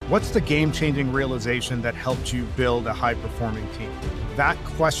What's the game-changing realization that helped you build a high-performing team? That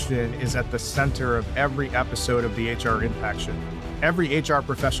question is at the center of every episode of the HR Impact Show. Every HR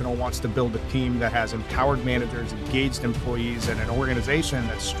professional wants to build a team that has empowered managers, engaged employees, and an organization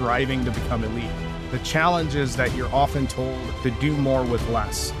that's striving to become elite. The challenge is that you're often told to do more with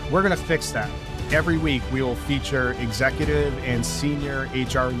less. We're going to fix that. Every week, we will feature executive and senior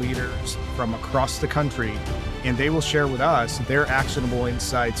HR leaders from across the country, and they will share with us their actionable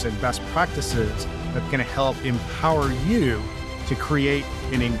insights and best practices that can help empower you to create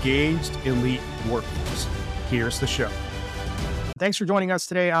an engaged, elite workforce. Here's the show. Thanks for joining us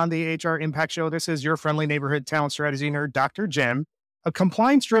today on the HR Impact Show. This is your friendly neighborhood talent strategy nerd, Dr. Jim. A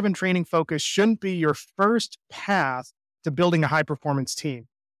compliance-driven training focus shouldn't be your first path to building a high-performance team.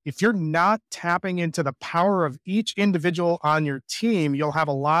 If you're not tapping into the power of each individual on your team, you'll have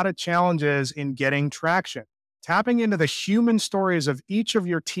a lot of challenges in getting traction. Tapping into the human stories of each of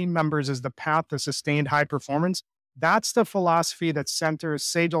your team members is the path to sustained high performance. That's the philosophy that centers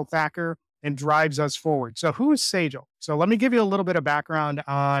Sejal Thakur and drives us forward. So who is Sejal? So let me give you a little bit of background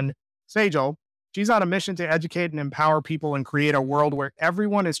on Sejal. She's on a mission to educate and empower people and create a world where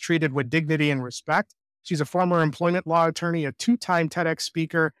everyone is treated with dignity and respect. She's a former employment law attorney, a two-time TEDx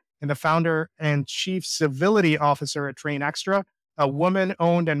speaker, and the founder and chief civility officer at Train Extra, a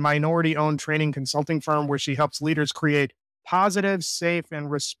woman-owned and minority-owned training consulting firm where she helps leaders create positive, safe, and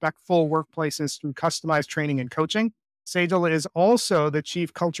respectful workplaces through customized training and coaching. Sejal is also the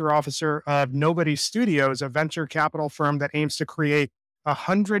chief culture officer of Nobody Studios, a venture capital firm that aims to create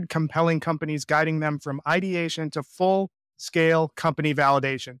 100 compelling companies, guiding them from ideation to full-scale company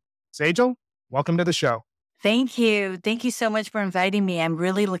validation. Sejal, welcome to the show. Thank you. Thank you so much for inviting me. I'm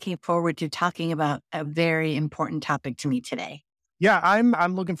really looking forward to talking about a very important topic to me today. Yeah,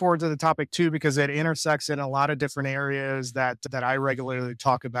 I'm looking forward to the topic too, because it intersects in a lot of different areas that I regularly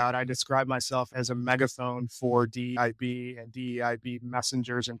talk about. I describe myself as a megaphone for DEIB and DEIB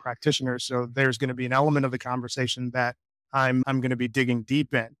messengers and practitioners. So there's going to be an element of the conversation that I'm going to be digging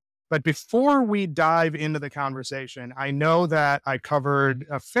deep in. But before we dive into the conversation, I know that I covered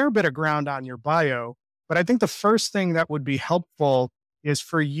a fair bit of ground on your bio, but I think the first thing that would be helpful is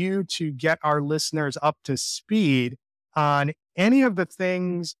for you to get our listeners up to speed on any of the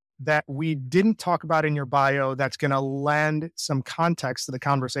things that we didn't talk about in your bio that's going to lend some context to the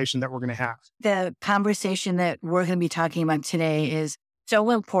conversation that we're going to have. The conversation that we're going to be talking about today is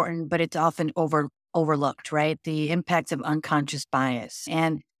so important, but it's often overlooked, right? The impacts of unconscious bias.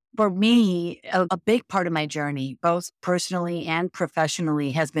 And for me, a big part of my journey, both personally and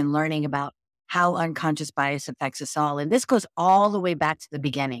professionally, has been learning about how unconscious bias affects us all. And this goes all the way back to the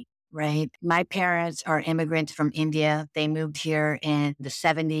beginning, right? My parents are immigrants from India. They moved here in the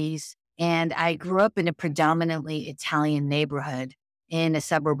 70s. And I grew up in a predominantly Italian neighborhood in a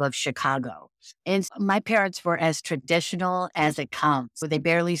suburb of Chicago. And my parents were as traditional as it comes. They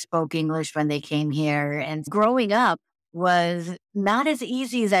barely spoke English when they came here. And growing up was not as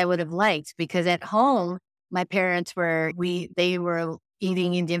easy as I would have liked, because at home, my parents were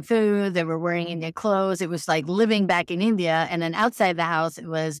eating Indian food, they were wearing Indian clothes. It was like living back in India. And then outside the house, it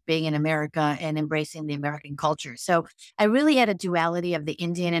was being in America and embracing the American culture. So I really had a duality of the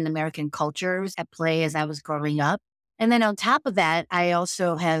Indian and American cultures at play as I was growing up. And then on top of that, I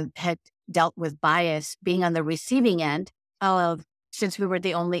also had dealt with bias, being on the receiving end of, since we were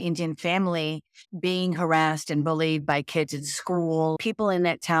the only Indian family, being harassed and bullied by kids in school. People in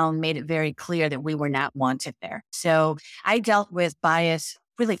that town made it very clear that we were not wanted there. So I dealt with bias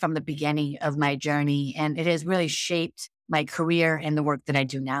really from the beginning of my journey, and it has really shaped my career and the work that I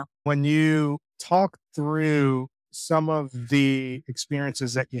do now. When you talk through some of the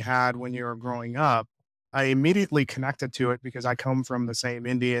experiences that you had when you were growing up, I immediately connected to it because I come from the same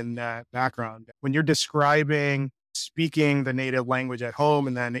Indian background. When you're describing speaking the native language at home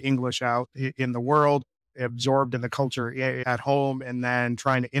and then English out in the world, absorbed in the culture at home, and then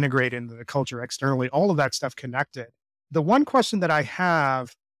trying to integrate into the culture externally, all of that stuff connected. The one question that I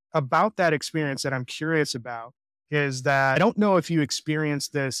have about that experience that I'm curious about is that I don't know if you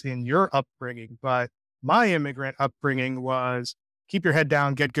experienced this in your upbringing, but my immigrant upbringing was keep your head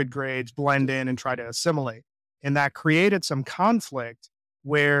down, get good grades, blend in, and try to assimilate. And that created some conflict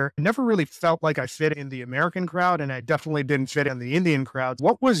where I never really felt like I fit in the American crowd, and I definitely didn't fit in the Indian crowd.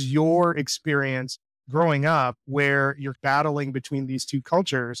 What was your experience growing up where you're battling between these two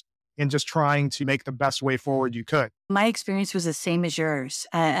cultures and just trying to make the best way forward you could? My experience was the same as yours.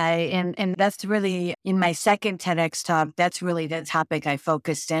 And that's really, in my second TEDx talk, that's really the topic I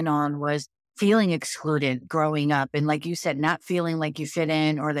focused in on, was feeling excluded growing up. And like you said, not feeling like you fit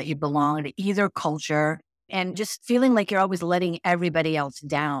in or that you belong to either culture. and just feeling like you're always letting everybody else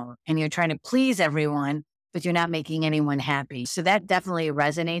down and you're trying to please everyone, but you're not making anyone happy. So that definitely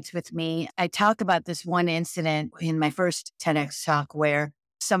resonates with me. I talk about this one incident in my first TEDx talk where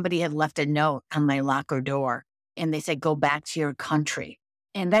somebody had left a note on my locker door and they said, go back to your country.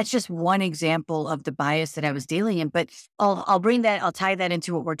 And that's just one example of the bias that I was dealing in. But I'll tie that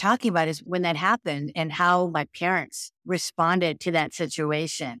into what we're talking about is when that happened and how my parents responded to that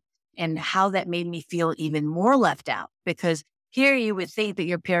situation and how that made me feel even more left out. Because here you would think that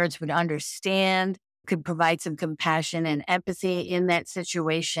your parents would understand, could provide some compassion and empathy in that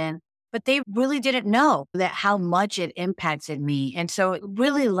situation. But they really didn't know that how much it impacted me. And so it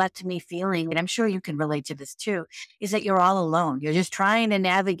really left me feeling, and I'm sure you can relate to this too, is that you're all alone. You're just trying to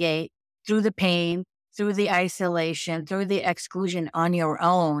navigate through the pain, through the isolation, through the exclusion on your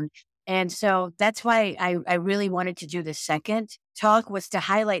own. And so that's why I really wanted to do the second talk, was to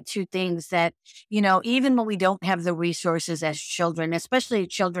highlight two things that, even when we don't have the resources as children, especially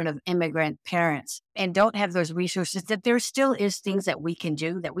children of immigrant parents, and don't have those resources, that there still is things that we can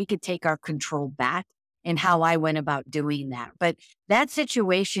do, that we could take our control back, and how I went about doing that. But that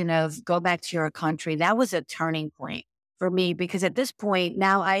situation of go back to your country, that was a turning point for me, because at this point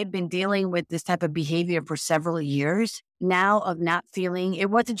now I had been dealing with this type of behavior for several years now, of not feeling,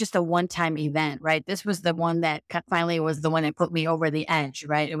 it wasn't just a one-time event, right? This was the one that finally was the one that put me over the edge,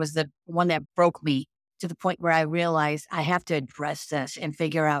 right? It was the one that broke me to the point where I realized I have to address this and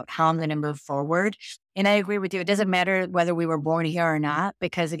figure out how I'm going to move forward. And I agree with you. It doesn't matter whether we were born here or not,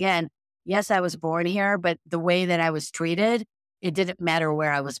 because again, yes, I was born here, but the way that I was treated, it didn't matter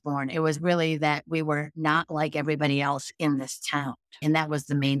where I was born. It was really that we were not like everybody else in this town. And that was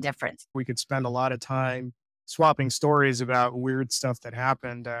the main difference. We could spend a lot of time swapping stories about weird stuff that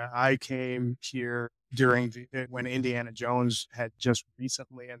happened. I came here during when Indiana Jones had just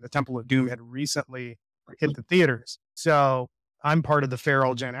recently, and the Temple of Doom had recently hit the theaters. So I'm part of the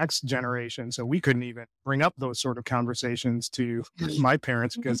feral Gen X generation. So we couldn't even bring up those sort of conversations to my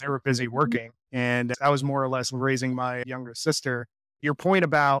parents because they were busy working. And I was more or less raising my younger sister. Your point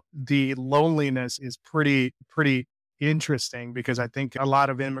about the loneliness is pretty interesting, because I think a lot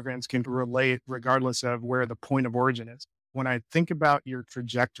of immigrants can relate regardless of where the point of origin is. When I think about your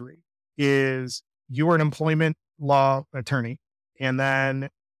trajectory, is you were an employment law attorney, and then a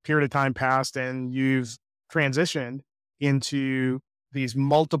period of time passed and you've transitioned into these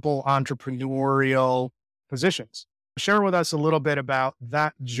multiple entrepreneurial positions. Share with us a little bit about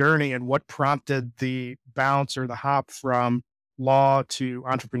that journey and what prompted the bounce or the hop from law to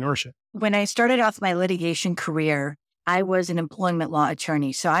entrepreneurship. When I started off my litigation career, I was an employment law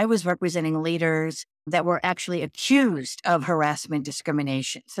attorney. So I was representing leaders that were actually accused of harassment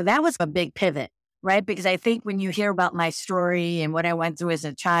discrimination. So that was a big pivot, right? Because I think when you hear about my story and what I went through as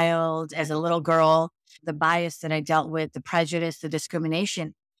a child, as a little girl, the bias that I dealt with, the prejudice, the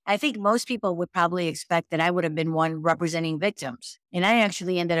discrimination, I think most people would probably expect that I would have been one representing victims. And I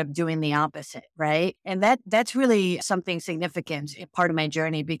actually ended up doing the opposite, right? And that's really something significant, a part of my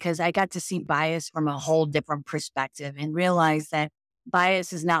journey, because I got to see bias from a whole different perspective and realize that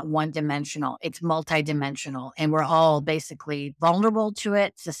bias is not one-dimensional. It's multidimensional. And we're all basically vulnerable to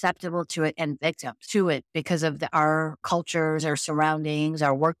it, susceptible to it, and victims to it because of our cultures, our surroundings,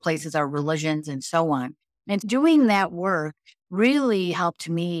 our workplaces, our religions, and so on. And doing that work really helped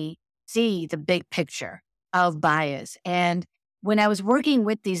me see the big picture of bias. And when I was working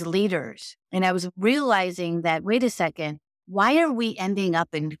with these leaders and I was realizing that, wait a second, why are we ending up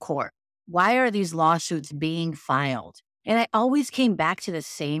in court? Why are these lawsuits being filed? And I always came back to the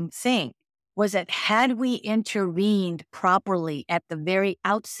same thing, was that had we intervened properly at the very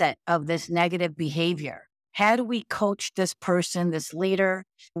outset of this negative behavior, had we coached this person, this leader,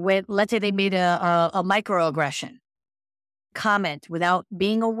 with, let's say they made a microaggression comment without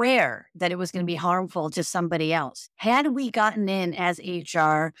being aware that it was going to be harmful to somebody else. Had we gotten in as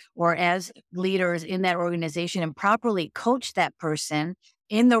HR or as leaders in that organization and properly coached that person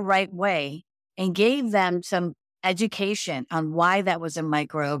in the right way and gave them some education on why that was a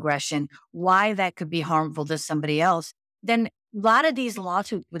microaggression, why that could be harmful to somebody else, then a lot of these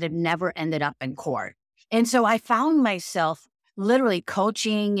lawsuits would have never ended up in court. And so I found myself literally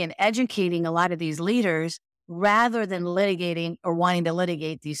coaching and educating a lot of these leaders rather than litigating or wanting to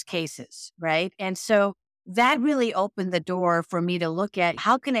litigate these cases, right? And so that really opened the door for me to look at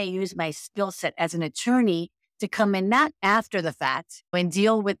how can I use my skill set as an attorney to come in not after the fact and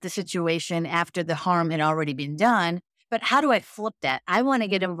deal with the situation after the harm had already been done, but how do I flip that? I want to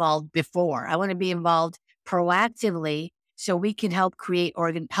get involved before. I want to be involved proactively so we can help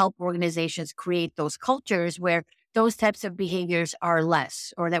help organizations create those cultures where those types of behaviors are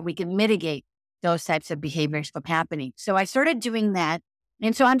less, or that we can mitigate those types of behaviors from happening. So I started doing that.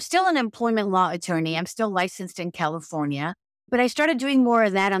 And so I'm still an employment law attorney. I'm still licensed in California, but I started doing more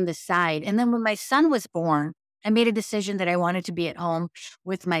of that on the side. And then when my son was born, I made a decision that I wanted to be at home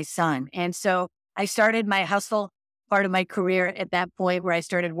with my son. And so I started my hustle part of my career at that point where I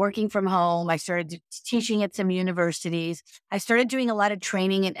started working from home. I started teaching at some universities. I started doing a lot of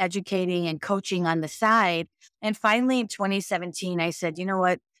training and educating and coaching on the side. And finally in 2017, I said, you know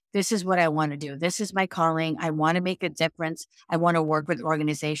what? This is what I want to do. This is my calling. I want to make a difference. I want to work with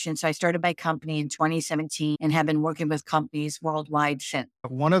organizations. So I started my company in 2017 and have been working with companies worldwide since.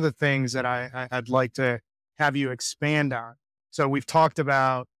 One of the things that I'd like to have you expand on. So we've talked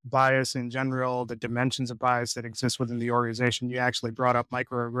about bias in general, the dimensions of bias that exist within the organization. You actually brought up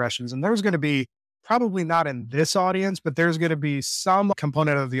microaggressions, and there's going to be, probably not in this audience, but there's going to be some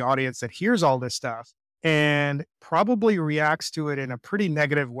component of the audience that hears all this stuff and probably reacts to it in a pretty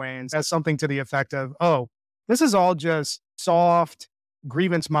negative way and says something to the effect of, oh, this is all just soft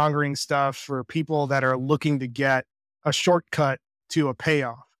grievance mongering stuff for people that are looking to get a shortcut to a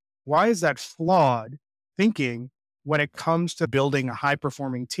payoff. Why is that flawed thinking when it comes to building a high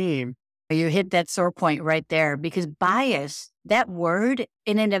performing team? You hit that sore point right there, because bias, that word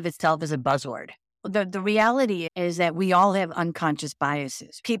in and of itself is a buzzword. The reality is that we all have unconscious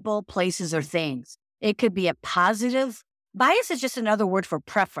biases, people, places, or things. It could be a positive. Bias is just another word for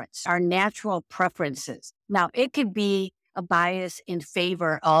preference, our natural preferences. Now, it could be a bias in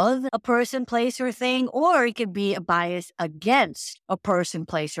favor of a person, place, or thing, or it could be a bias against a person,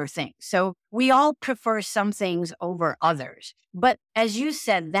 place, or thing. So we all prefer some things over others. But as you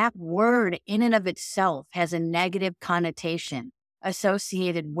said, that word in and of itself has a negative connotation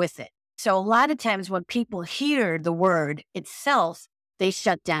associated with it. So a lot of times when people hear the word itself, they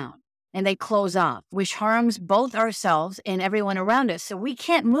shut down and they close off, which harms both ourselves and everyone around us. So we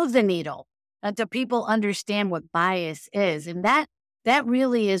can't move the needle until people understand what bias is. And that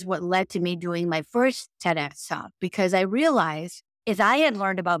really is what led to me doing my first TEDx talk, because I realized as I had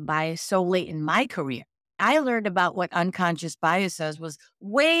learned about bias so late in my career, I learned about what unconscious bias is was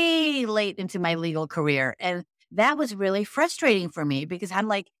way late into my legal career. And that was really frustrating for me, because I'm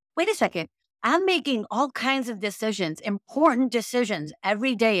like, wait a second, I'm making all kinds of decisions, important decisions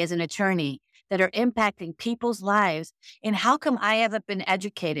every day as an attorney that are impacting people's lives. And how come I haven't been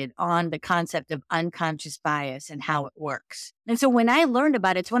educated on the concept of unconscious bias and how it works? And so when I learned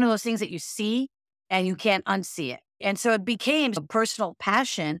about it, it's one of those things that you see and you can't unsee it. And so it became a personal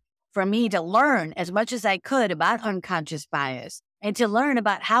passion for me to learn as much as I could about unconscious bias and to learn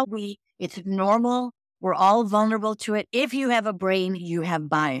about how it's normal. We're all vulnerable to it. If you have a brain, you have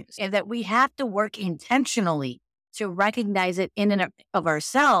bias, and that we have to work intentionally to recognize it in and of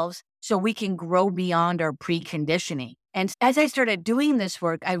ourselves so we can grow beyond our preconditioning. And as I started doing this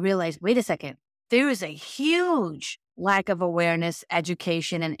work, I realized, wait a second, there is a huge lack of awareness,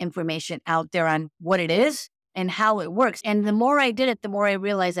 education, and information out there on what it is and how it works. And the more I did it, the more I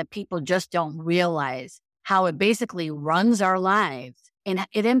realized that people just don't realize how it basically runs our lives. And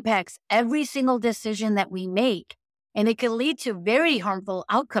it impacts every single decision that we make. And it can lead to very harmful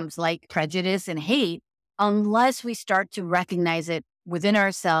outcomes like prejudice and hate unless we start to recognize it within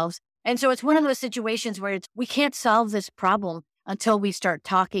ourselves. And so it's one of those situations where we can't solve this problem until we start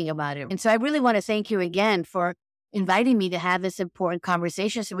talking about it. And so I really want to thank you again for inviting me to have this important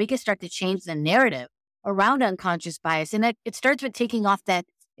conversation so we can start to change the narrative around unconscious bias. And it starts with taking off that,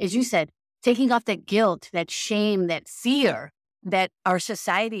 as you said, taking off that guilt, that shame, that fear that our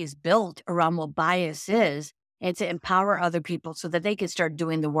society is built around what bias is, and to empower other people so that they can start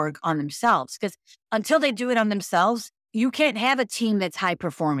doing the work on themselves. Because until they do it on themselves, you can't have a team that's high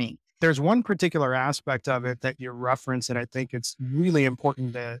performing. There's one particular aspect of it that you reference, and I think it's really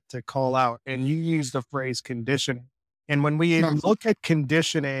important to call out. And you use the phrase conditioning. And when we look at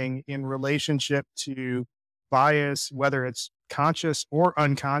conditioning in relationship to bias, whether it's conscious or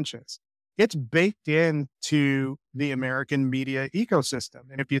unconscious, it's baked into the American media ecosystem.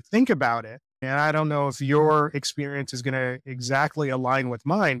 And if you think about it, and I don't know if your experience is going to exactly align with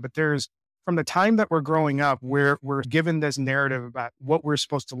mine, but from the time that we're growing up, we're given this narrative about what we're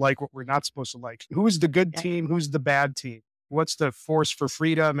supposed to like, what we're not supposed to like. Who's the good team? Who's the bad team? What's the force for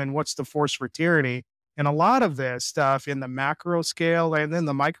freedom and what's the force for tyranny? And a lot of this stuff in the macro scale and then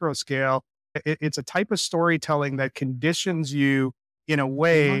the micro scale, it's a type of storytelling that conditions you in a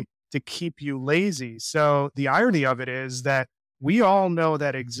way to keep you lazy. So the irony of it is that we all know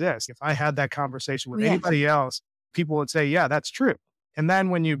that exists. If I had that conversation with anybody else, people would say, yeah, that's true. And then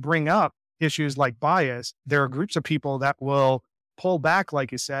when you bring up issues like bias, there are groups of people that will pull back,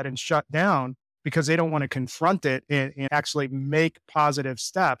 like you said, and shut down because they don't want to confront it and actually make positive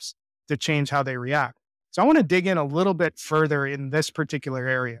steps to change how they react. So I want to dig in a little bit further in this particular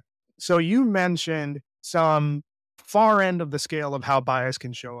area. So you mentioned some far end of the scale of how bias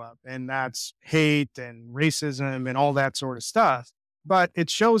can show up, and that's hate and racism and all that sort of stuff. But it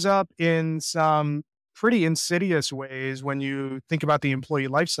shows up in some pretty insidious ways when you think about the employee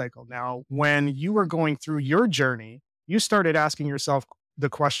life cycle. Now, when you were going through your journey, you started asking yourself the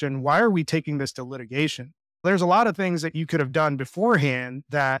question, why are we taking this to litigation? There's a lot of things that you could have done beforehand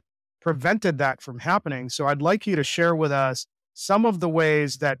that prevented that from happening. So I'd like you to share with us some of the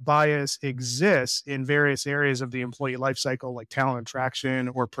ways that bias exists in various areas of the employee life cycle, like talent attraction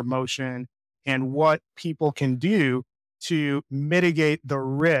or promotion, and what people can do to mitigate the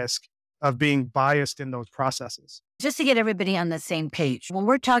risk of being biased in those processes. Just to get everybody on the same page, when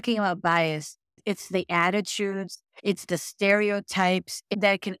we're talking about bias, it's the attitudes, it's the stereotypes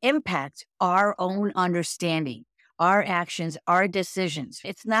that can impact our own understanding, our actions, our decisions.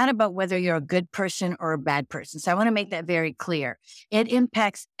 It's not about whether you're a good person or a bad person. So I want to make that very clear. It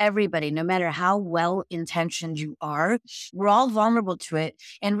impacts everybody, no matter how well-intentioned you are. We're all vulnerable to it.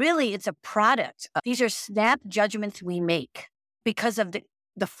 And really, it's a product. These are snap judgments we make because of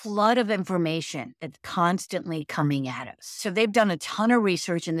the flood of information that's constantly coming at us. So they've done a ton of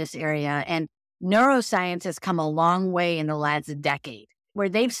research in this area, and neuroscience has come a long way in the last decade, where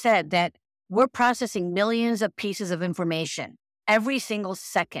they've said that we're processing millions of pieces of information every single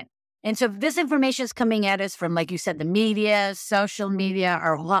second. And so this information is coming at us from, like you said, the media, social media,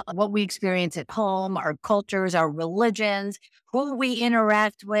 or what we experience at home, our cultures, our religions, who we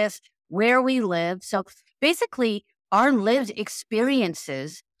interact with, where we live. So basically, our lived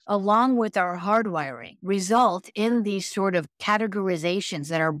experiences, along with our hardwiring, result in these sort of categorizations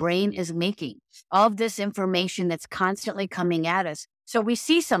that our brain is making of this information that's constantly coming at us. So we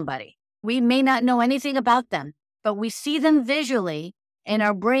see somebody. We may not know anything about them, but we see them visually, and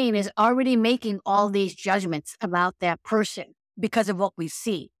our brain is already making all these judgments about that person because of what we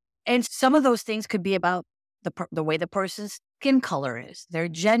see. And some of those things could be about the way the person's skin color is, their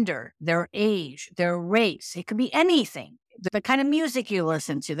gender, their age, their race. It could be anything. The kind of music you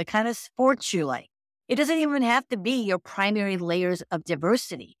listen to, the kind of sports you like. It doesn't even have to be your primary layers of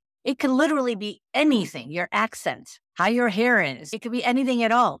diversity. It can literally be anything, your accent, how your hair is. It could be anything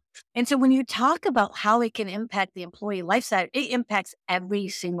at all. And so when you talk about how it can impact the employee life cycle, it impacts every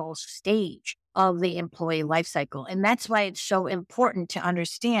single stage of the employee life cycle. And that's why it's so important to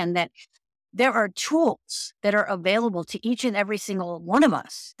understand that there are tools that are available to each and every single one of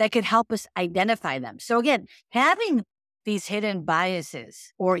us that could help us identify them. So again, having these hidden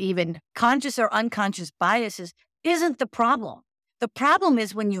biases or even conscious or unconscious biases isn't the problem. The problem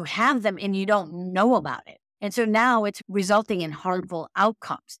is when you have them and you don't know about it. And so now it's resulting in harmful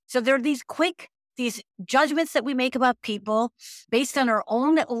outcomes. So there are these judgments that we make about people based on our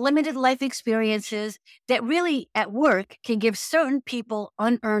own limited life experiences that really at work can give certain people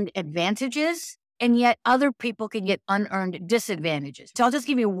unearned advantages, and yet other people can get unearned disadvantages. So I'll just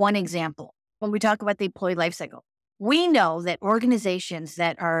give you one example. When we talk about the employee life cycle, we know that organizations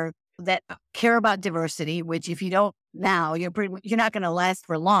that care about diversity, which if you don't now, you're not going to last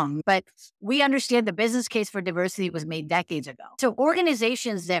for long. But we understand the business case for diversity was made decades ago. So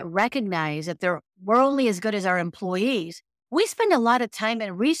organizations that recognize that we're only as good as our employees, we spend a lot of time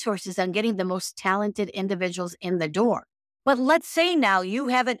and resources on getting the most talented individuals in the door. But let's say now you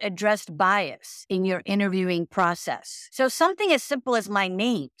haven't addressed bias in your interviewing process. So something as simple as my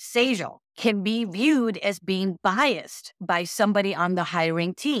name, Sejal, can be viewed as being biased by somebody on the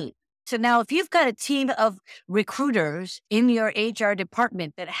hiring team. So now if you've got a team of recruiters in your HR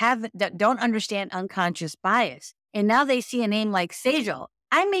department that don't understand unconscious bias, and now they see a name like Sejal,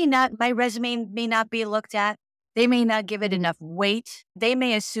 my resume may not be looked at. They may not give it enough weight. They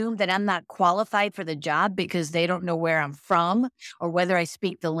may assume that I'm not qualified for the job because they don't know where I'm from or whether I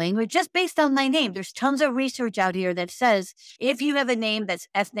speak the language just based on my name. There's tons of research out here that says if you have a name that's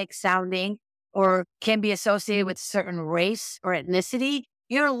ethnic sounding or can be associated with a certain race or ethnicity,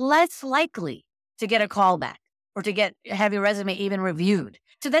 you're less likely to get a call back or to have your resume even reviewed.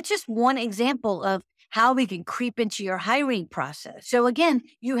 So that's just one example of how we can creep into your hiring process. So again,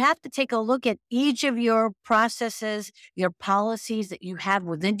 you have to take a look at each of your processes, your policies that you have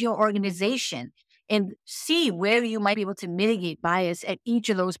within your organization and see where you might be able to mitigate bias at each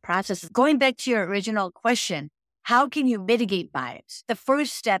of those processes. Going back to your original question, how can you mitigate bias? The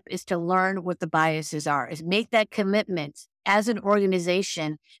first step is to learn what the biases are, is make that commitment as an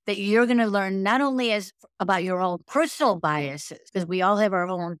organization that you're going to learn not only about your own personal biases, because we all have our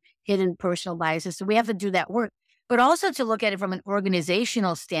own hidden personal biases, so we have to do that work, but also to look at it from an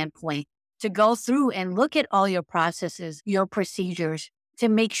organizational standpoint, to go through and look at all your processes, your procedures, to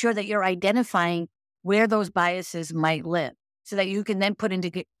make sure that you're identifying where those biases might live so that you can then put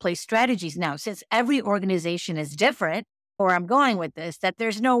into place strategies. Now, since every organization is different, or I'm going with this, that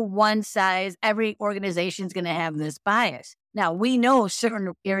there's no one size, every organization is going to have this bias. Now, we know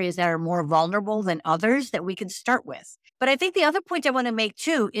certain areas that are more vulnerable than others that we can start with. But I think the other point I want to make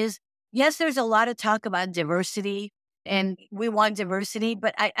too is, yes, there's a lot of talk about diversity and we want diversity,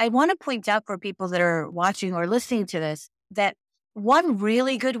 but I want to point out for people that are watching or listening to this, that one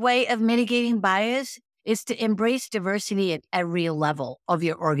really good way of mitigating bias is to embrace diversity at every level of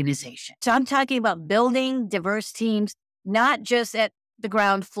your organization. So I'm talking about building diverse teams, not just at the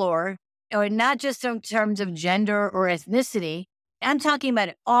ground floor or not just in terms of gender or ethnicity. I'm talking about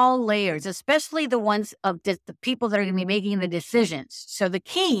all layers, especially the ones of the people that are going to be making the decisions. So the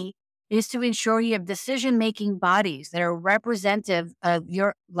key is to ensure you have decision-making bodies that are representative of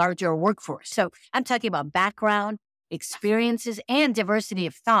your larger workforce. So I'm talking about background, experiences, and diversity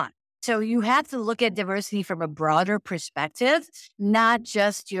of thought. So you have to look at diversity from a broader perspective, not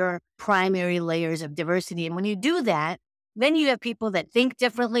just your primary layers of diversity. And when you do that, then you have people that think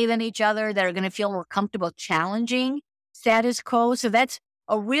differently than each other, that are going to feel more comfortable challenging status quo. So that's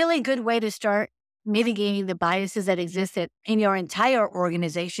a really good way to start mitigating the biases that exist in your entire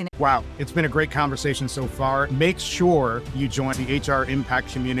organization. Wow, it's been a great conversation so far. Make sure you join the HR Impact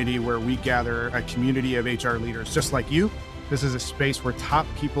community, where we gather a community of HR leaders just like you. This is a space where top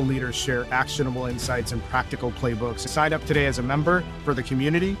people leaders share actionable insights and practical playbooks. Sign up today as a member for the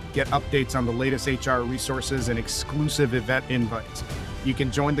community. Get updates on the latest HR resources and exclusive event invites. You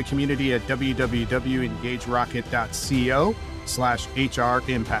can join the community at www.engagerocket.co/HR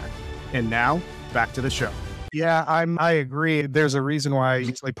Impact. And now, back to the show. Yeah, I agree. There's a reason why I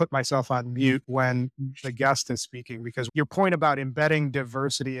usually put myself on mute when the guest is speaking, because your point about embedding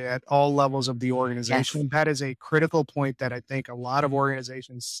diversity at all levels of the organization, that is a critical point that I think a lot of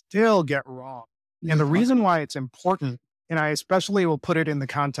organizations still get wrong. And the reason why it's important, and I especially will put it in the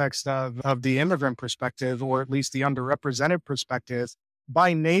context of the immigrant perspective, or at least the underrepresented perspective,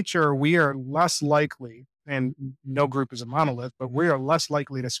 by nature, we are less likely, and no group is a monolith, but we are less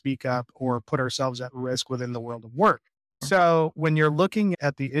likely to speak up or put ourselves at risk within the world of work. So when you're looking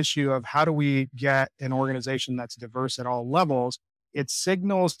at the issue of how do we get an organization that's diverse at all levels, it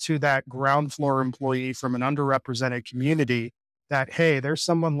signals to that ground floor employee from an underrepresented community that, hey, there's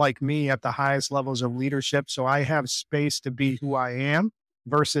someone like me at the highest levels of leadership, so I have space to be who I am,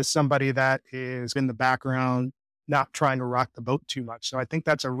 versus somebody that is in the background, not trying to rock the boat too much. So I think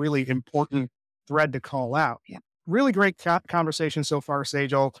that's a really important thread to call out. Yeah. Really great conversation so far,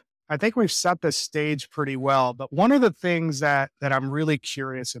 Sejal. I think we've set the stage pretty well, but one of the things that I'm really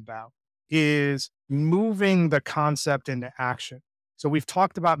curious about is moving the concept into action. So we've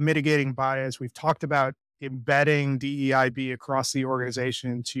talked about mitigating bias. We've talked about embedding DEIB across the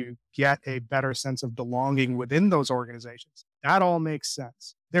organization to get a better sense of belonging within those organizations. That all makes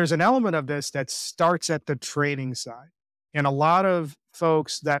sense. There's an element of this that starts at the training side. And a lot of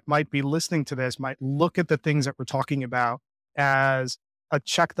folks that might be listening to this might look at the things that we're talking about as a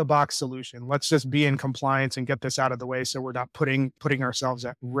check the box solution. Let's just be in compliance and get this out of the way so we're not putting ourselves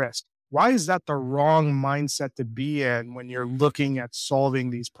at risk. Why is that the wrong mindset to be in when you're looking at solving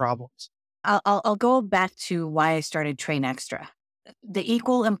these problems? I'll go back to why I started Train Extra. The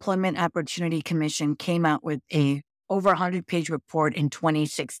Equal Employment Opportunity Commission came out with a over 100-page report in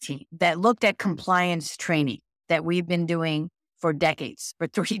 2016 that looked at compliance training that we've been doing for decades, for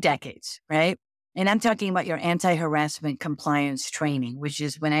 3 decades, right? And I'm talking about your anti-harassment compliance training, which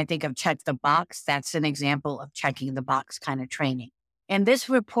is when I think of check the box, that's an example of checking the box kind of training. And this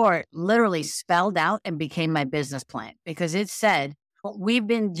report literally spelled out and became my business plan, because it said what we've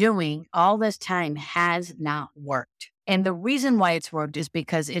been doing all this time has not worked. And the reason why it's worked is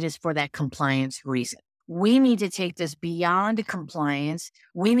because it is for that compliance reason. We need to take this beyond compliance.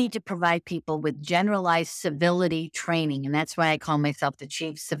 We need to provide people with generalized civility training. And that's why I call myself the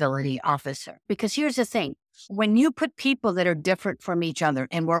Chief Civility Officer. Because here's the thing. When you put people that are different from each other,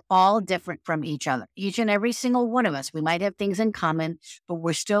 and we're all different from each other, each and every single one of us, we might have things in common, but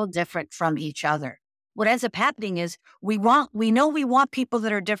we're still different from each other. What ends up happening is we know we want people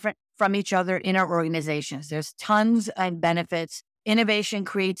that are different from each other in our organizations. There's tons of benefits, innovation,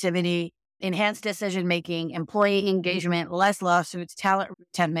 creativity, enhanced decision-making, employee engagement, less lawsuits, talent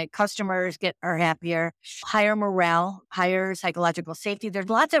retention, customers are happier, higher morale, higher psychological safety. There's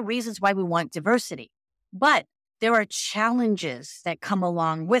lots of reasons why we want diversity, but there are challenges that come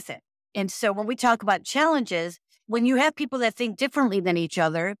along with it. And so when we talk about challenges, when you have people that think differently than each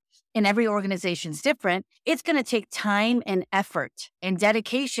other, and every organization's different, it's going to take time and effort and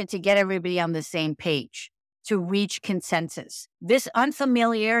dedication to get everybody on the same page. to reach consensus. This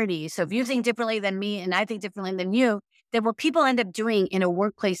unfamiliarity, so if you think differently than me and I think differently than you, then what people end up doing in a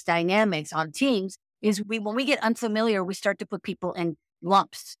workplace dynamics on teams is when we get unfamiliar, we start to put people in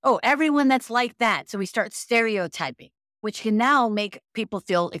lumps. Oh, everyone that's like that. So we start stereotyping, which can now make people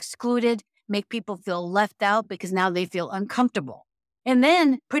feel excluded, make people feel left out because now they feel uncomfortable. And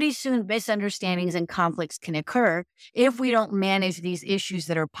then pretty soon misunderstandings and conflicts can occur if we don't manage these issues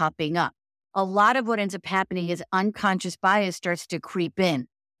that are popping up. A lot of what ends up happening is unconscious bias starts to creep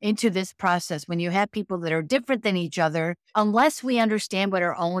into this process. When you have people that are different than each other, unless we understand what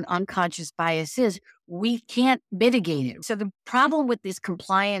our own unconscious bias is, we can't mitigate it. So the problem with these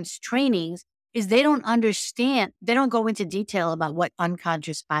compliance trainings is they don't understand, they don't go into detail about what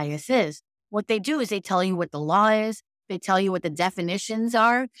unconscious bias is. What they do is they tell you what the law is, they tell you what the definitions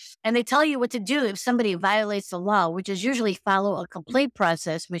are, and they tell you what to do if somebody violates the law, which is usually follow a complaint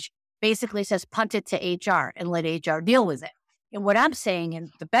process, which basically says punt it to HR and let HR deal with it. And what I'm saying, and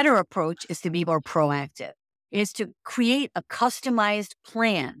the better approach is to be more proactive, is to create a customized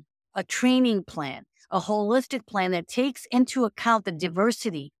plan, a training plan, a holistic plan that takes into account the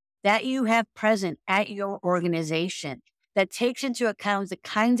diversity that you have present at your organization, that takes into account the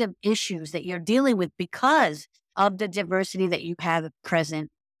kinds of issues that you're dealing with because of the diversity that you have present,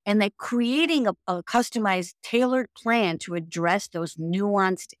 and that creating a customized, tailored plan to address those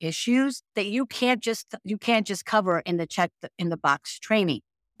nuanced issues that you can't just cover in the check in the box training.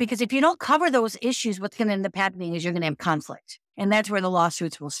 Because if you don't cover those issues, what's going to end up happening is you're going to have conflict. And that's where the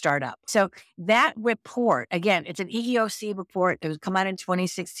lawsuits will start up. So that report, again, it's an EEOC report. It was come out in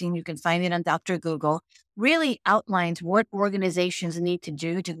 2016. You can find it on Dr. Google, really outlines what organizations need to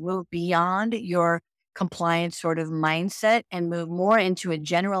do to move beyond your compliance sort of mindset and move more into a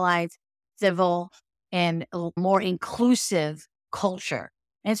generalized, civil, and more inclusive culture.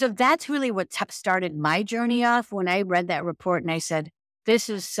 And so that's really what started my journey off when I read that report and I said, this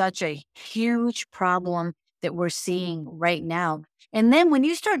is such a huge problem that we're seeing right now. And then when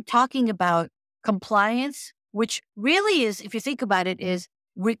you start talking about compliance, which really is, if you think about it, is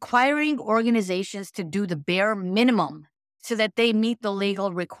requiring organizations to do the bare minimum so that they meet the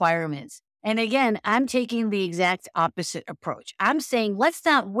legal requirements. And again, I'm taking the exact opposite approach. I'm saying, let's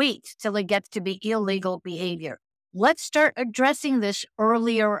not wait till it gets to be illegal behavior. Let's start addressing this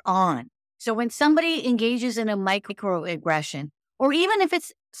earlier on. So when somebody engages in a microaggression, or even if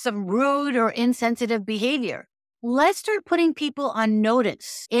it's some rude or insensitive behavior, let's start putting people on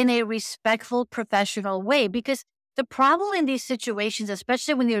notice in a respectful, professional way. Because the problem in these situations,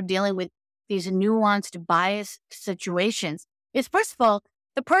 especially when you're dealing with these nuanced bias situations, is first of all,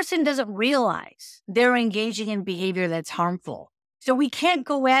 the person doesn't realize they're engaging in behavior that's harmful. So we can't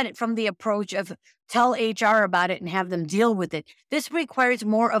go at it from the approach of tell HR about it and have them deal with it. This requires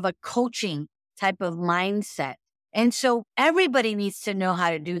more of a coaching type of mindset. And so everybody needs to know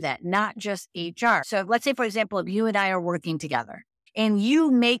how to do that, not just HR. So let's say, for example, if you and I are working together and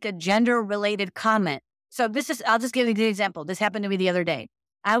you make a gender-related comment. So I'll just give you an example. This happened to me the other day.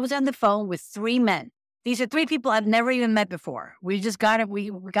 I was on the phone with 3 men. These are 3 people I've never even met before. We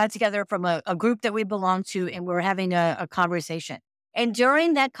got together from a group that we belong to, and we were having a conversation. And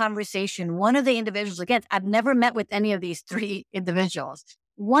during that conversation, one of the individuals, again, I've never met with any of these 3 individuals.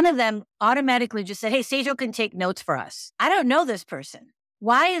 One of them automatically just said, hey, Sejal can take notes for us. I don't know this person.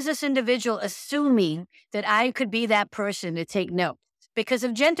 Why is this individual assuming that I could be that person to take notes? Because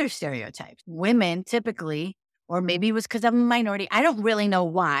of gender stereotypes. Women typically, or maybe it was because I'm a minority, I don't really know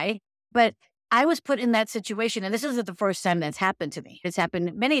why, but I was put in that situation, and this isn't the first time that's happened to me. It's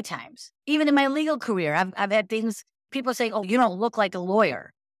happened many times. Even in my legal career, I've had things, people saying, oh, you don't look like a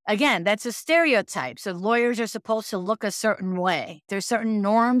lawyer. Again, that's a stereotype. So lawyers are supposed to look a certain way. There's certain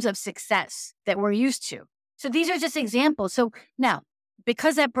norms of success that we're used to. So these are just examples. So now,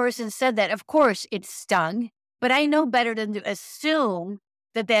 because that person said that, of course, it stung, but I know better than to assume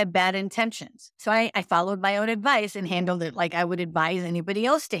that they had bad intentions. So I followed my own advice and handled it like I would advise anybody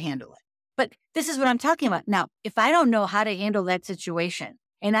else to handle it. But this is what I'm talking about. Now, if I don't know how to handle that situation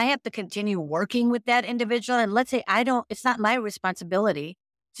and I have to continue working with that individual, and let's say it's not my responsibility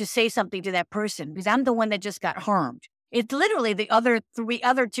to say something to that person because I'm the one that just got harmed. It's literally the other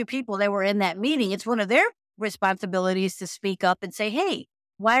 2 people that were in that meeting. It's one of their responsibilities to speak up and say, hey,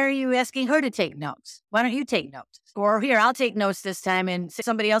 why are you asking her to take notes? Why don't you take notes? Or here, I'll take notes this time and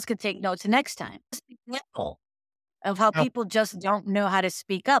somebody else could take notes the next time. Just an example of how people just don't know how to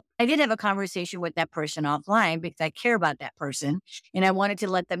speak up. I did have a conversation with that person offline because I care about that person and I wanted to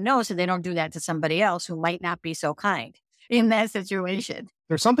let them know so they don't do that to somebody else who might not be so kind in that situation.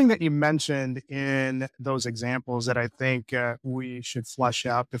 There's something that you mentioned in those examples that I think we should flesh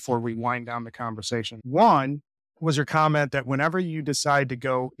out before we wind down the conversation. One was your comment that whenever you decide to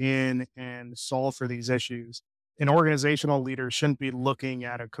go in and solve for these issues, an organizational leader shouldn't be looking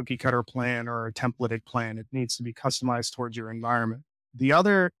at a cookie cutter plan or a templated plan. It needs to be customized towards your environment. The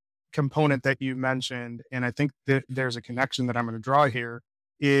other component that you mentioned, and I think that there's a connection that I'm going to draw here,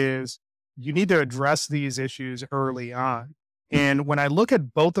 is you need to address these issues early on. And when I look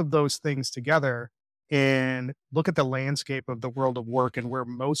at both of those things together and look at the landscape of the world of work and where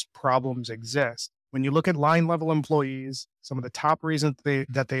most problems exist, when you look at line level employees, some of the top reasons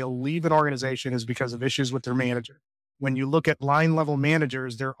that they leave an organization is because of issues with their manager. When you look at line level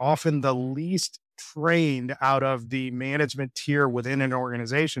managers, they're often the least trained out of the management tier within an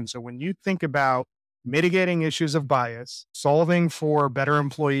organization. So when you think about mitigating issues of bias, solving for better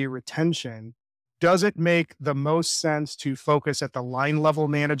employee retention, does it make the most sense to focus at the line level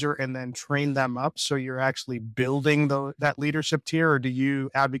manager and then train them up so you're actually building that leadership tier, or do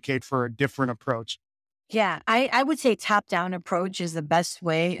you advocate for a different approach? Yeah, I would say top-down approach is the best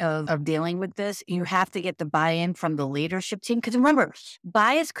way of dealing with this. You have to get the buy-in from the leadership team. Because remember,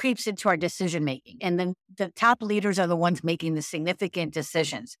 bias creeps into our decision-making. And then the top leaders are the ones making the significant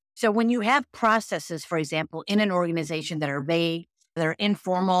decisions. So when you have processes, for example, in an organization that are vague, that are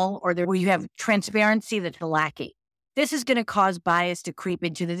informal, or where you have transparency that's lacking, this is going to cause bias to creep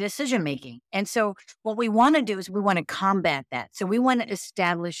into the decision-making. And so what we want to do is we want to combat that. So we want to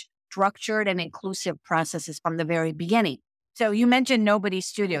establish structured and inclusive processes from the very beginning. So you mentioned Nobody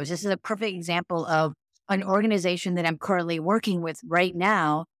Studios. This is a perfect example of an organization that I'm currently working with right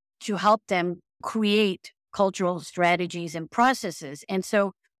now to help them create cultural strategies and processes. And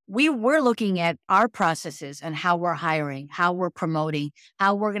so we're looking at our processes and how we're hiring, how we're promoting,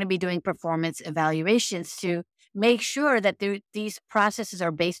 how we're going to be doing performance evaluations to make sure that these processes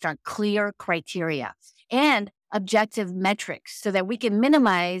are based on clear criteria and objective metrics so that we can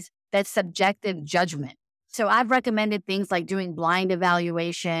minimize that subjective judgment. So I've recommended things like doing blind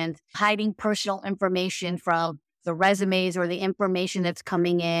evaluations, hiding personal information from the resumes or the information that's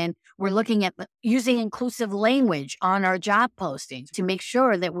coming in. We're looking at using inclusive language on our job postings to make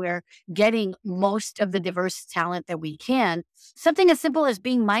sure that we're getting most of the diverse talent that we can. Something as simple as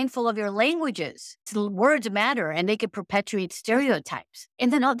being mindful of your languages. So words matter and they could perpetuate stereotypes.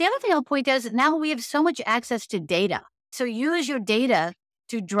 And then the other thing I'll point out is that now we have so much access to data. So use your data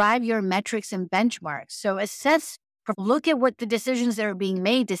to drive your metrics and benchmarks. So look at what the decisions that are being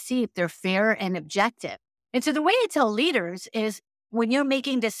made to see if they're fair and objective. And so the way I tell leaders is when you're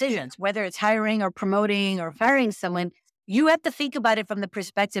making decisions, whether it's hiring or promoting or firing someone, you have to think about it from the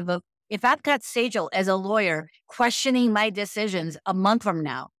perspective of, if I've got Sejal as a lawyer questioning my decisions a month from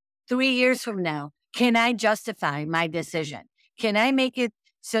now, 3 years from now, can I justify my decision? Can I make it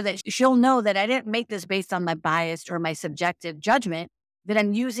so that she'll know that I didn't make this based on my bias or my subjective judgment, that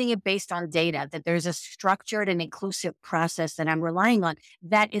I'm using it based on data, that there's a structured and inclusive process that I'm relying on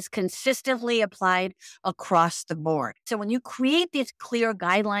that is consistently applied across the board. So when you create these clear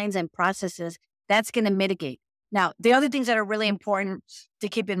guidelines and processes, that's going to mitigate. Now, the other things that are really important to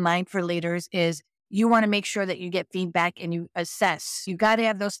keep in mind for leaders is you want to make sure that you get feedback and you assess. You got to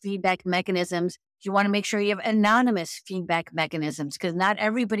have those feedback mechanisms. You want to make sure you have anonymous feedback mechanisms, because not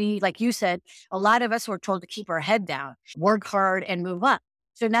everybody, like you said, a lot of us were told to keep our head down, work hard and move up.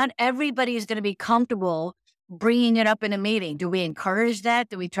 So not everybody is going to be comfortable bringing it up in a meeting. Do we encourage that?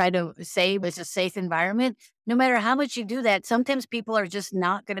 Do we try to say it's a safe environment? No matter how much you do that, sometimes people are just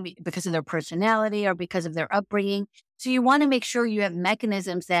not going to be, because of their personality or because of their upbringing. So you want to make sure you have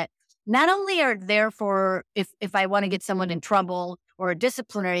mechanisms that not only are there for if I want to get someone in trouble or a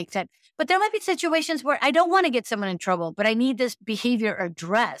disciplinary extent, but there might be situations where I don't want to get someone in trouble, but I need this behavior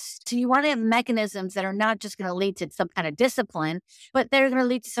addressed. So you want to have mechanisms that are not just going to lead to some kind of discipline, but they're going to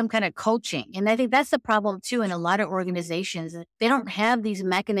lead to some kind of coaching. And I think that's the problem too in a lot of organizations. They don't have these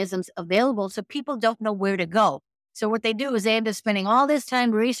mechanisms available, so people don't know where to go. So what they do is they end up spending all this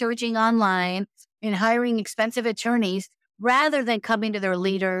time researching online and hiring expensive attorneys rather than coming to their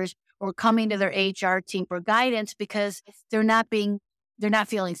leaders or coming to their HR team for guidance, because they're not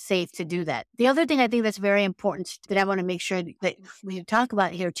feeling safe to do that. The other thing I think that's very important that I want to make sure that we talk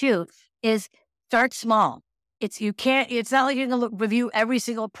about here too is start small. It's not like you're going to review every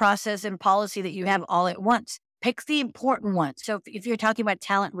single process and policy that you have all at once. Pick the important ones. So if you're talking about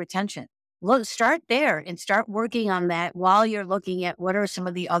talent retention, start there and start working on that while you're looking at what are some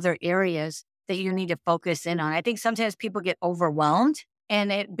of the other areas that you need to focus in on. I think sometimes people get overwhelmed and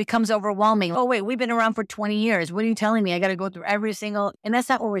it becomes overwhelming. Oh, wait, we've been around for 20 years. What are you telling me? I got to go through every single, and that's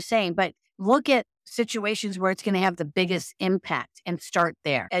not what we're saying, but look at situations where it's going to have the biggest impact and start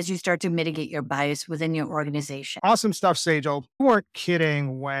there as you start to mitigate your bias within your organization. Awesome stuff, Sejal. You weren't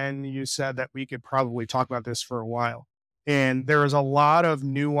kidding when you said that we could probably talk about this for a while. And there is a lot of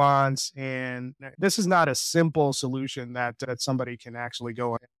nuance, and this is not a simple solution that somebody can actually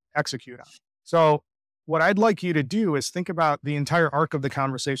go and execute on. So what I'd like you to do is think about the entire arc of the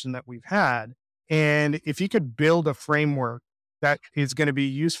conversation that we've had. And if you could build a framework that is going to be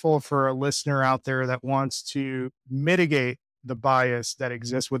useful for a listener out there that wants to mitigate the bias that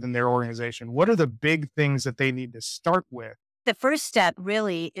exists within their organization, what are the big things that they need to start with? The first step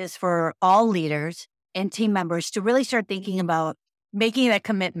really is for all leaders and team members to really start thinking about making that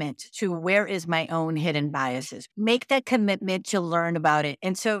commitment to where is my own hidden biases. Make that commitment to learn about it.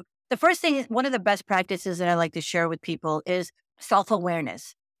 And so the first thing is, one of the best practices that I like to share with people is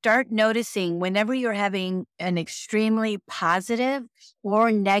self-awareness. Start noticing whenever you're having an extremely positive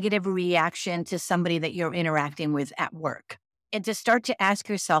or negative reaction to somebody that you're interacting with at work. And to start to ask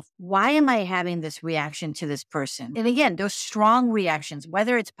yourself, why am I having this reaction to this person? And again, those strong reactions,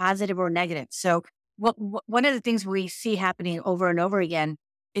 whether it's positive or negative. So one of the things we see happening over and over again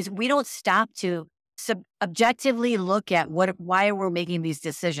is we don't stop to objectively look at why we're making these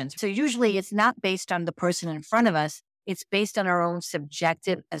decisions. So usually it's not based on the person in front of us. It's based on our own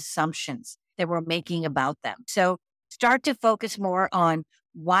subjective assumptions that we're making about them. So start to focus more on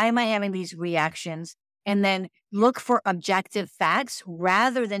why am I having these reactions? And then look for objective facts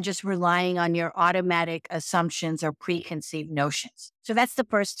rather than just relying on your automatic assumptions or preconceived notions. So that's the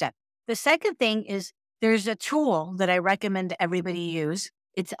first step. The second thing is there's a tool that I recommend everybody use.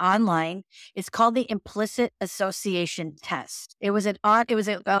 It's online. It's called the implicit association test. It was a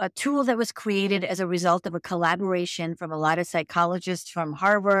tool that was created as a result of a collaboration from a lot of psychologists from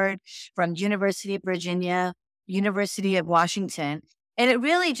Harvard, from University of Virginia, University of Washington. And it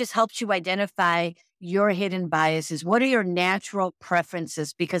really just helps you identify your hidden biases. What are your natural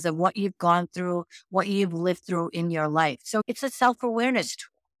preferences because of what you've gone through, what you've lived through in your life? So it's a self-awareness tool.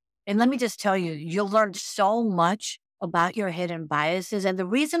 And let me just tell you, you'll learn so much about your hidden biases. And the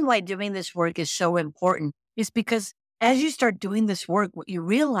reason why doing this work is so important is because as you start doing this work, what you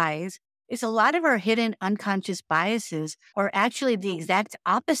realize is a lot of our hidden unconscious biases are actually the exact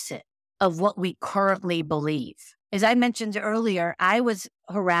opposite of what we currently believe. As I mentioned earlier, I was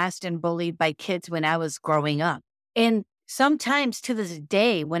harassed and bullied by kids when I was growing up. And sometimes to this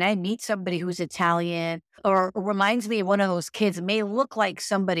day, when I meet somebody who's Italian or reminds me of one of those kids, it may look like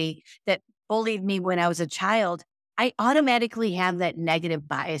somebody that bullied me when I was a child, I automatically have that negative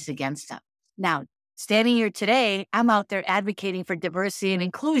bias against them. Now, standing here today, I'm out there advocating for diversity and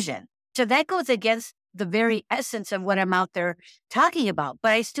inclusion. So that goes against the very essence of what I'm out there talking about,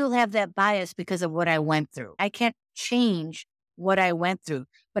 but I still have that bias because of what I went through. I can't change what I went through,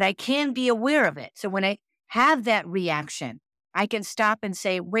 but I can be aware of it. So when I have that reaction, I can stop and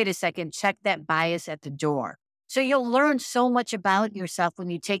say, wait a second, check that bias at the door. So you'll learn so much about yourself when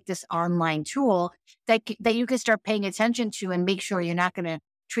you take this online tool that you can start paying attention to and make sure you're not going to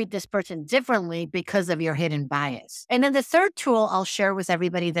treat this person differently because of your hidden bias. And then the third tool I'll share with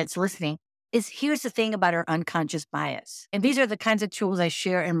everybody that's listening is here's the thing about our unconscious bias. And these are the kinds of tools I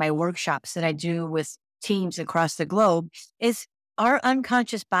share in my workshops that I do with teams across the globe is our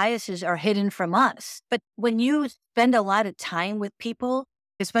unconscious biases are hidden from us. But when you spend a lot of time with people,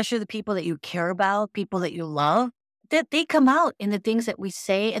 especially the people that you care about, people that you love, that they come out in the things that we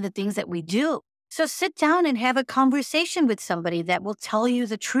say and the things that we do. So sit down and have a conversation with somebody that will tell you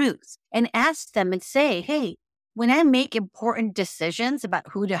the truth and ask them and say, hey, when I make important decisions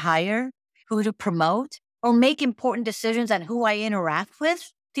about who to hire, who to promote, or make important decisions on who I interact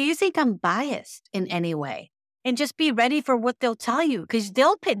with, do you think I'm biased in any way? And just be ready for what they'll tell you because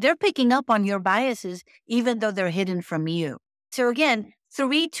they're picking up on your biases even though they're hidden from you. So again,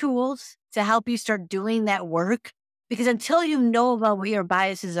 3 tools to help you start doing that work. Because until you know about what your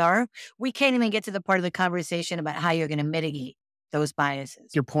biases are, we can't even get to the part of the conversation about how you're going to mitigate those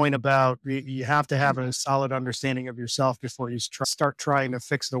biases. Your point about you have to have a solid understanding of yourself before you start trying to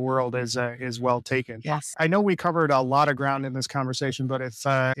fix the world is well taken. Yes. I know we covered a lot of ground in this conversation, but if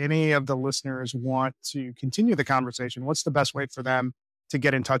any of the listeners want to continue the conversation, what's the best way for them to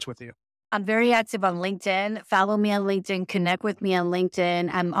get in touch with you? I'm very active on LinkedIn. Follow me on LinkedIn. Connect with me on LinkedIn.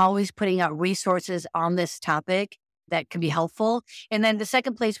 I'm always putting out resources on this topic that can be helpful. And then the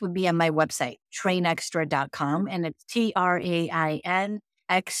second place would be on my website, trainextra.com. And it's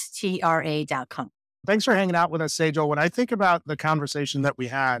TRAINXTRA.com. Thanks for hanging out with us, Sejal. When I think about the conversation that we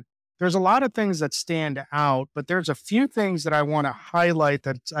had, there's a lot of things that stand out, but there's a few things that I want to highlight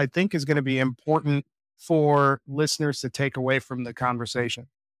that I think is going to be important for listeners to take away from the conversation.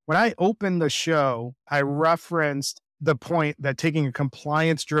 When I opened the show, I referenced the point that taking a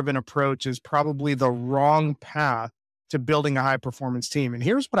compliance-driven approach is probably the wrong path to building a high-performance team. And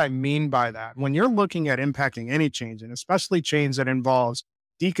here's what I mean by that. When you're looking at impacting any change, and especially change that involves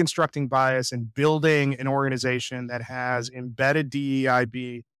deconstructing bias and building an organization that has embedded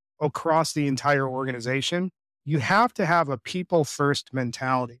DEIB across the entire organization, you have to have a people-first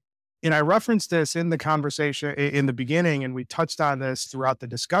mentality. And I referenced this in the conversation in the beginning, and we touched on this throughout the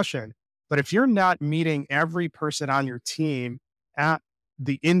discussion. But if you're not meeting every person on your team at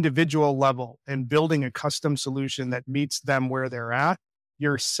the individual level and building a custom solution that meets them where they're at,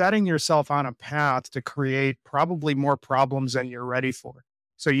 you're setting yourself on a path to create probably more problems than you're ready for.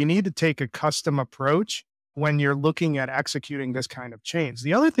 So you need to take a custom approach when you're looking at executing this kind of change.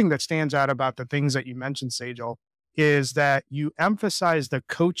 The other thing that stands out about the things that you mentioned, Sejal, is that you emphasize the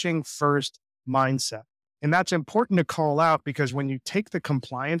coaching first mindset. And that's important to call out because when you take the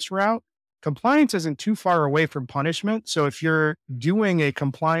compliance route, compliance isn't too far away from punishment. So if you're doing a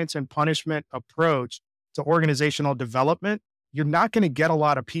compliance and punishment approach to organizational development, you're not going to get a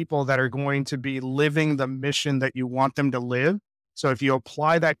lot of people that are going to be living the mission that you want them to live. So if you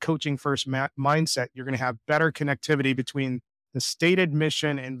apply that coaching first mindset, you're going to have better connectivity between the stated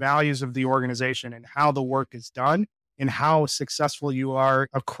mission and values of the organization and how the work is done and how successful you are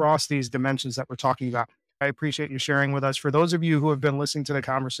across these dimensions that we're talking about. I appreciate you sharing with us. For those of you who have been listening to the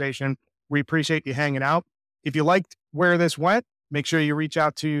conversation, we appreciate you hanging out. If you liked where this went, make sure you reach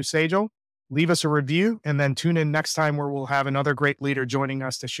out to Sejal, leave us a review, and then tune in next time where we'll have another great leader joining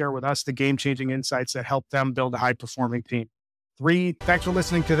us to share with us the game-changing insights that help them build a high-performing team. 3, thanks for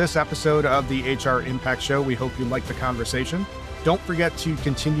listening to this episode of the HR Impact Show. We hope you liked the conversation. Don't forget to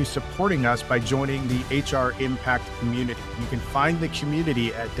continue supporting us by joining the HR Impact community. You can find the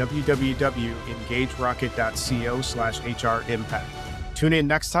community at www.engagerocket.co/HR Impact. Tune in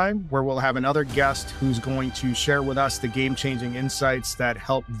next time where we'll have another guest who's going to share with us the game-changing insights that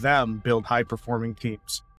help them build high-performing teams.